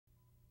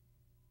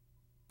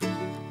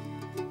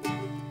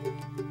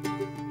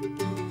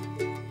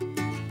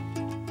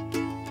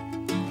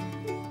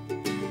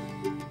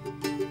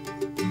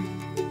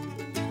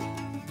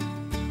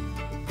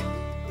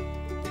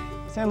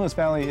San Luis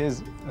Valley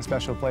is a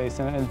special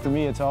place, and for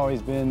me it's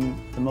always been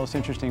the most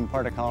interesting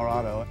part of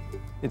Colorado.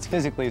 It's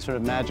physically sort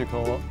of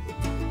magical.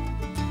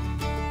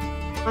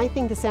 I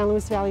think the San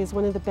Luis Valley is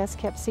one of the best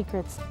kept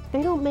secrets.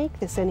 They don't make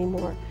this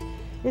anymore.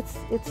 It's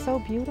so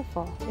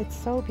beautiful. It's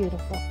so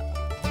beautiful.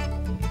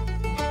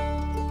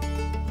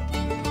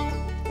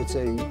 It's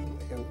a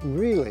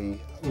really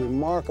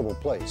remarkable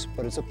place,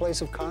 but it's a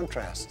place of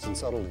contrasts and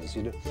subtleties.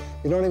 You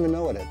don't even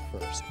know it at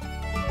first.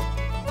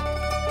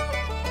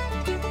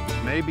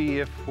 Maybe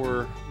if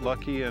we're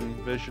lucky and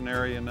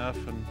visionary enough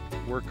and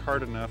work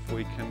hard enough,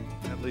 we can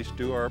at least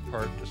do our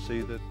part to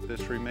see that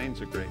this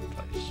remains a great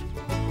place.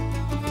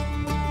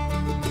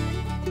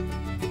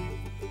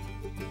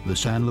 The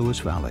San Luis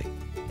Valley.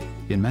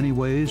 In many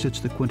ways, it's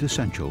the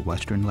quintessential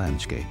Western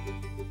landscape.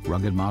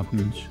 Rugged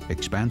mountains,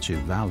 expansive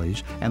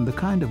valleys, and the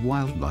kind of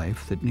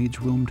wildlife that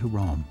needs room to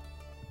roam.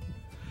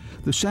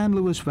 The San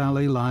Luis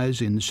Valley lies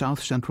in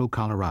south-central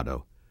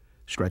Colorado,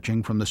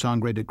 stretching from the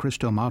Sangre de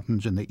Cristo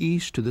Mountains in the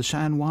east to the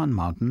San Juan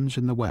Mountains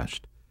in the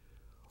west,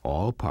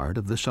 all part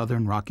of the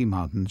southern Rocky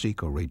Mountains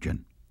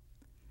ecoregion.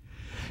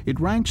 It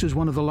ranks as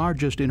one of the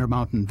largest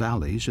intermountain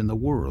valleys in the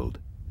world,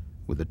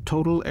 with a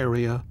total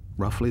area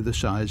roughly the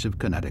size of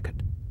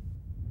Connecticut.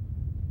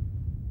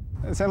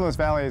 The San Luis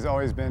Valley has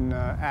always been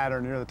at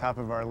or near the top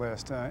of our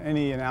list.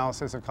 Any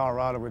analysis of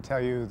Colorado would tell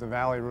you the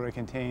valley really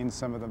contains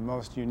some of the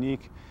most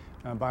unique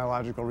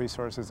biological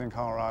resources in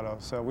Colorado.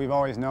 So we've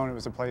always known it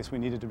was a place we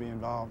needed to be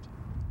involved.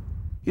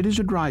 It is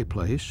a dry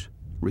place,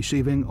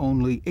 receiving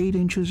only 8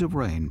 inches of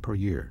rain per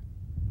year.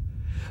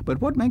 But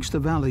what makes the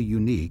valley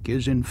unique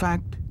is, in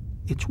fact,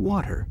 its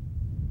water.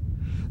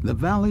 The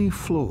valley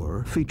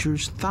floor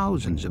features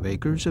thousands of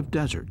acres of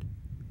desert,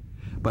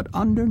 but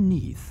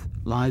underneath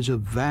lies a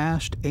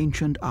vast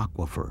ancient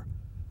aquifer,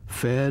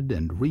 fed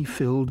and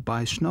refilled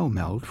by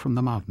snowmelt from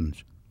the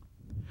mountains.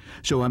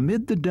 So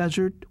amid the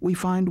desert, we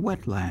find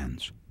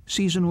wetlands,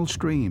 seasonal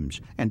streams,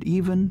 and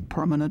even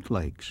permanent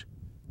lakes.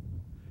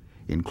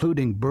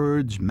 Including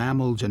birds,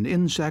 mammals, and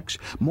insects,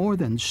 more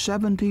than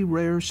 70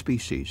 rare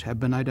species have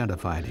been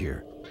identified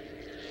here.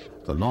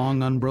 The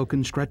long,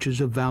 unbroken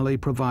stretches of valley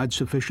provide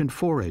sufficient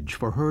forage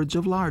for herds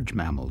of large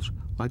mammals,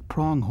 like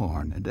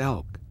pronghorn and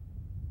elk.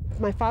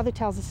 My father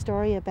tells a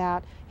story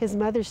about his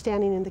mother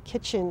standing in the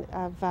kitchen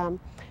of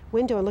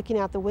window and looking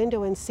out the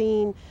window and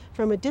seeing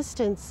from a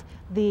distance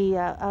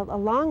a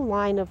long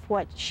line of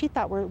what she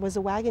thought was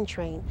a wagon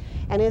train.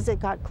 And as it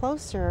got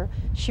closer,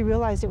 she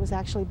realized it was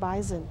actually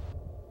bison.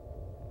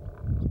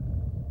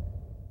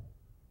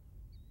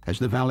 As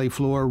the valley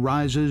floor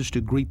rises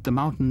to greet the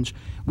mountains,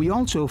 we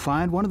also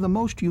find one of the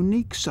most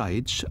unique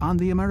sights on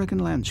the American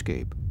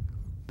landscape,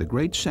 the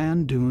Great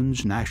Sand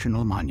Dunes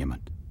National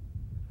Monument.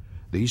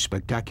 These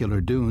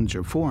spectacular dunes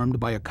are formed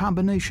by a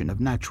combination of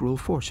natural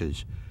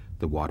forces: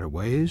 the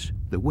waterways,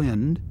 the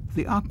wind,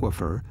 the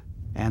aquifer,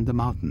 and the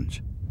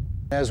mountains.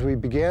 As we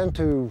began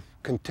to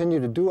continue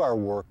to do our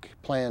work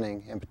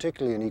planning, and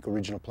particularly in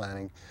ecoregional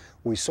planning,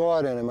 we saw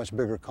it in a much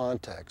bigger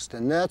context.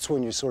 And that's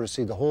when you sort of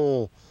see the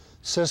whole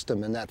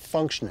system and that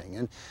functioning.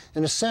 And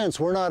in a sense,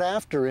 we're not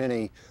after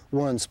any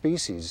one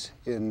species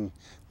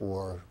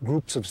or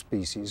groups of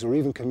species or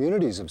even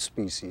communities of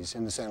species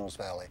in the San Luis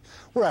Valley.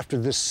 We're after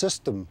this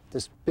system,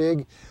 this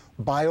big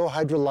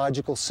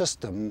biohydrological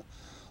system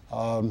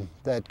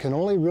that can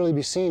only really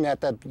be seen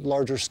at that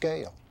larger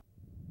scale.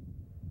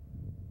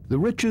 The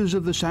riches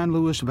of the San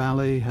Luis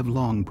Valley have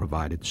long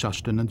provided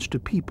sustenance to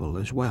people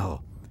as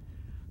well.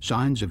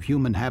 Signs of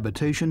human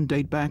habitation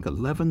date back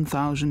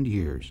 11,000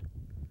 years.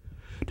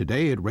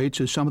 Today it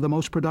rates as some of the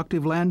most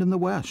productive land in the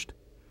West.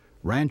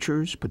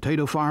 Ranchers,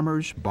 potato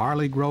farmers,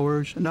 barley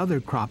growers, and other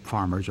crop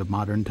farmers of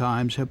modern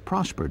times have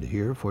prospered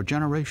here for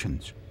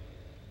generations.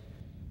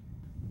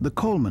 The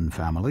Coleman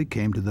family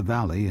came to the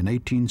valley in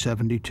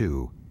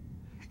 1872.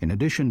 In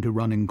addition to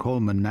running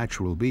Coleman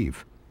Natural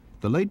Beef,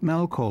 the late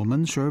Mel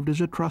Coleman served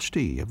as a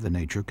trustee of the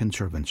Nature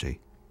Conservancy.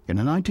 In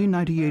a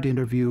 1998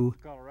 interview,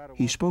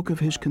 he spoke of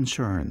his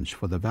concerns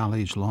for the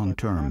valley's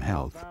long-term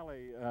health.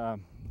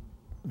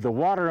 The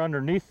water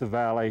underneath the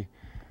valley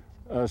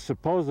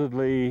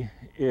supposedly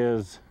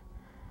is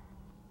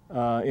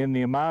in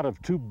the amount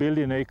of 2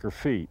 billion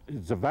acre-feet.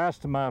 It's a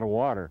vast amount of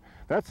water.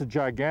 That's a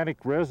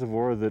gigantic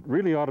reservoir that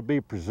really ought to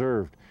be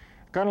preserved,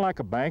 kind of like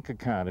a bank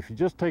account. If you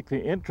just take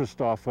the interest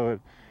off of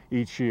it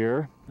each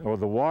year, or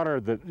the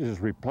water that is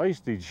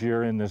replaced each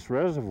year in this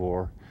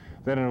reservoir,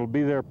 then it'll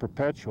be there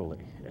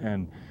perpetually.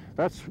 And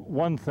that's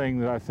one thing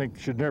that I think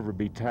should never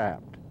be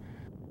tapped.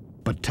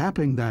 But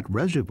tapping that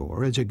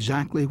reservoir is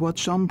exactly what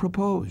some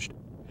proposed.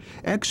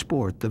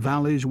 Export the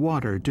valley's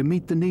water to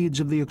meet the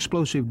needs of the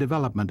explosive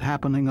development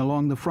happening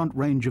along the Front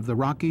Range of the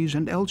Rockies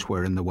and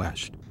elsewhere in the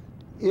West.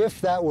 If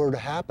that were to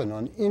happen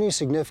on any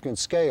significant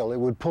scale, it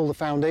would pull the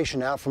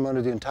foundation out from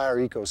under the entire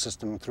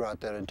ecosystem throughout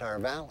that entire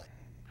valley.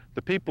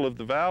 The people of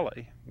the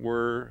valley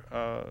were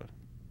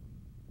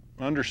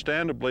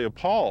understandably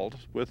appalled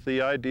with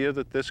the idea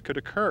that this could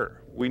occur.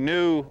 We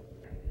knew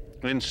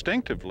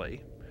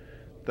instinctively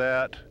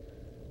that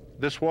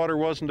this water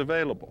wasn't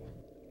available.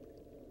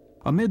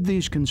 Amid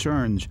these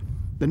concerns,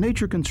 The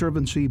Nature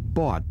Conservancy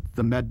bought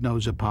the Medno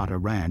Zapata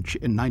Ranch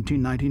in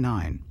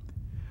 1999,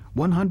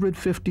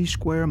 150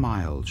 square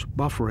miles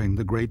buffering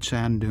the Great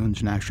Sand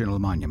Dunes National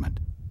Monument.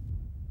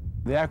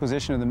 The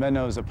acquisition of the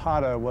Medno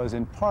Zapata was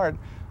in part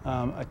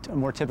a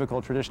more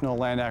typical traditional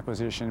land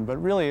acquisition, but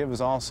really it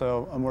was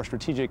also a more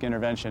strategic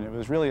intervention. It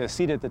was really a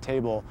seat at the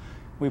table.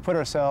 We put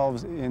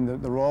ourselves in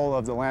the role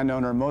of the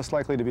landowner most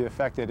likely to be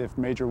affected if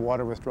major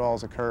water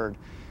withdrawals occurred,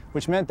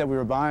 which meant that we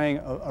were buying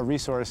a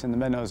resource in the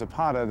Medno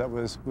Zapata that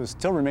was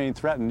still remaining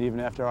threatened even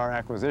after our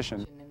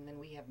acquisition.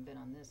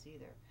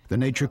 The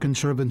Nature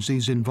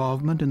Conservancy's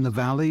involvement in the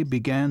valley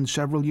began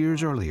several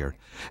years earlier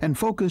and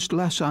focused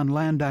less on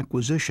land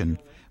acquisition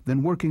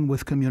than working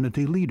with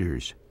community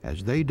leaders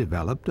as they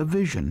developed a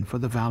vision for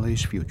the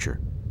valley's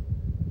future.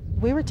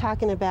 We were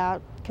talking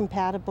about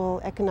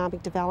compatible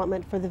economic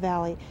development for the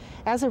valley.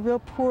 As a real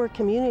poor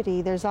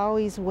community, there's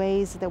always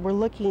ways that we're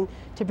looking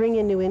to bring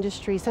in new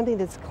industry, something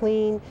that's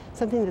clean,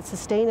 something that's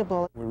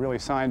sustainable. We really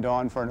signed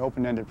on for an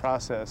open-ended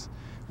process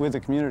with the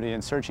community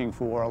in searching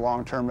for a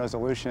long-term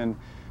resolution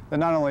that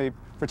not only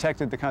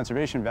protected the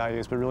conservation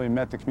values, but really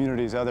met the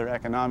community's other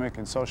economic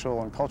and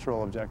social and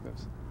cultural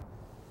objectives.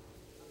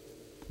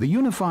 The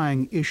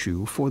unifying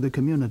issue for the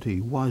community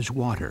was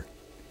water.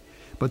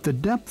 But the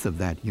depth of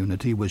that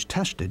unity was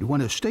tested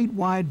when a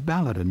statewide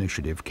ballot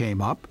initiative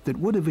came up that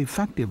would have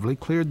effectively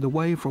cleared the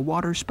way for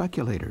water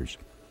speculators.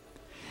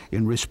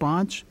 In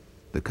response,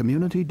 the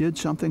community did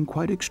something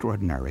quite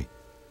extraordinary.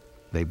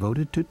 They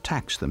voted to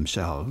tax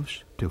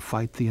themselves to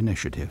fight the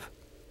initiative.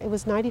 It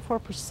was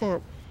 94%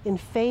 in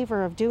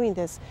favor of doing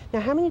this.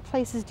 Now, how many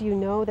places do you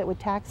know that would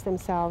tax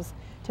themselves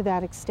to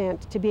that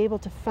extent to be able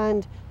to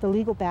fund the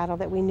legal battle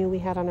that we knew we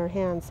had on our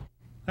hands?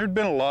 There'd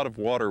been a lot of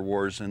water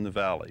wars in the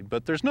valley,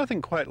 but there's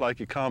nothing quite like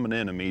a common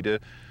enemy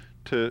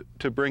to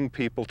bring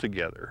people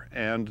together.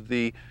 And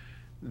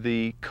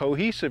the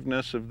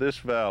cohesiveness of this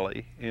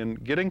valley in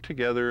getting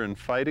together and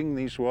fighting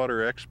these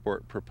water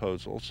export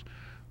proposals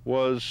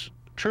was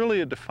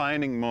truly a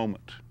defining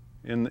moment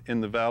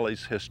in the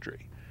valley's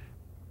history.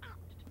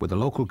 With a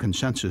local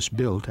consensus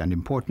built and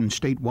important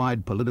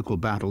statewide political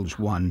battles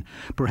won,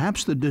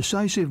 perhaps the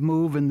decisive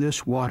move in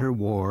this water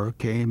war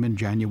came in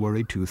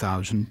January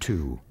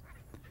 2002.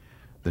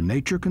 The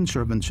Nature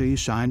Conservancy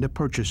signed a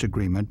purchase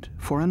agreement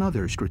for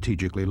another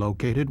strategically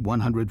located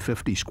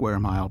 150 square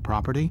mile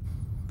property,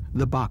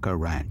 the Baca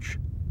Ranch.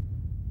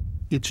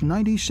 Its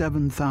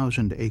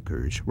 97,000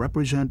 acres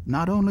represent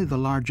not only the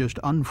largest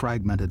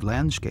unfragmented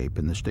landscape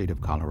in the state of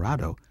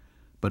Colorado,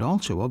 but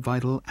also a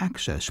vital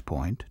access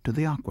point to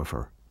the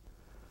aquifer.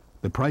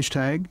 The price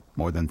tag,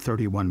 more than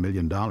 $31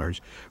 million,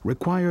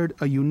 required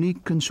a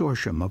unique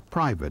consortium of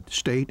private,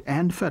 state,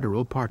 and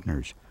federal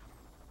partners.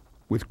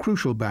 With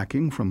crucial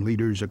backing from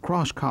leaders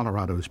across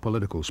Colorado's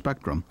political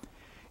spectrum,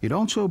 it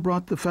also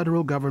brought the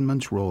federal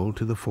government's role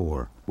to the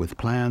fore, with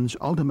plans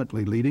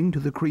ultimately leading to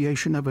the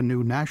creation of a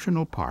new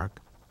national park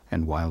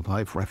and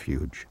wildlife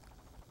refuge.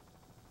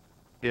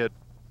 It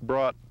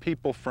brought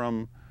people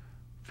from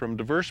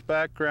diverse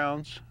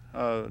backgrounds,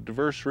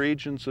 diverse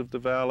regions of the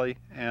valley,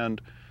 and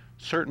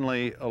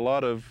certainly a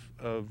lot of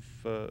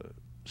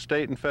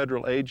state and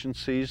federal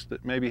agencies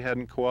that maybe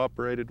hadn't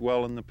cooperated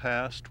well in the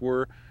past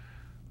were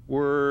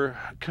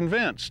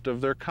convinced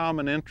of their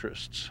common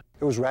interests.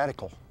 It was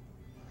radical.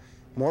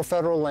 More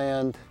federal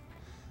land,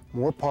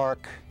 more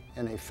park,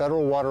 and a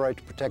federal water right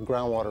to protect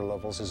groundwater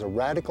levels is a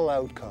radical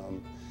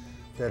outcome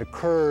that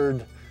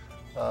occurred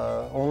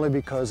only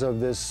because of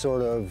this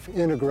sort of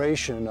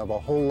integration of a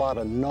whole lot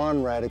of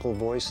non-radical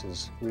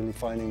voices really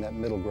finding that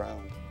middle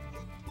ground.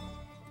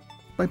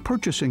 By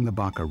purchasing the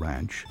Baca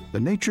Ranch, the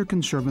Nature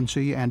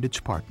Conservancy and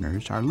its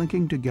partners are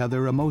linking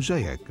together a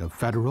mosaic of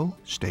federal,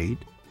 state,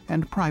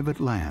 and private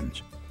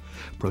lands,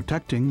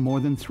 protecting more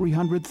than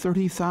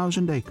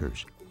 330,000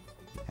 acres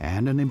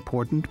and an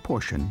important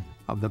portion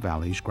of the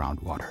valley's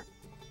groundwater.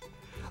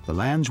 The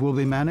lands will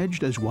be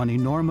managed as one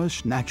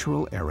enormous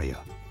natural area,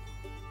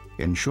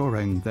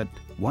 ensuring that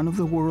one of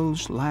the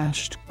world's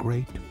last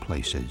great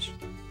places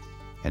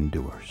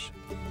endures.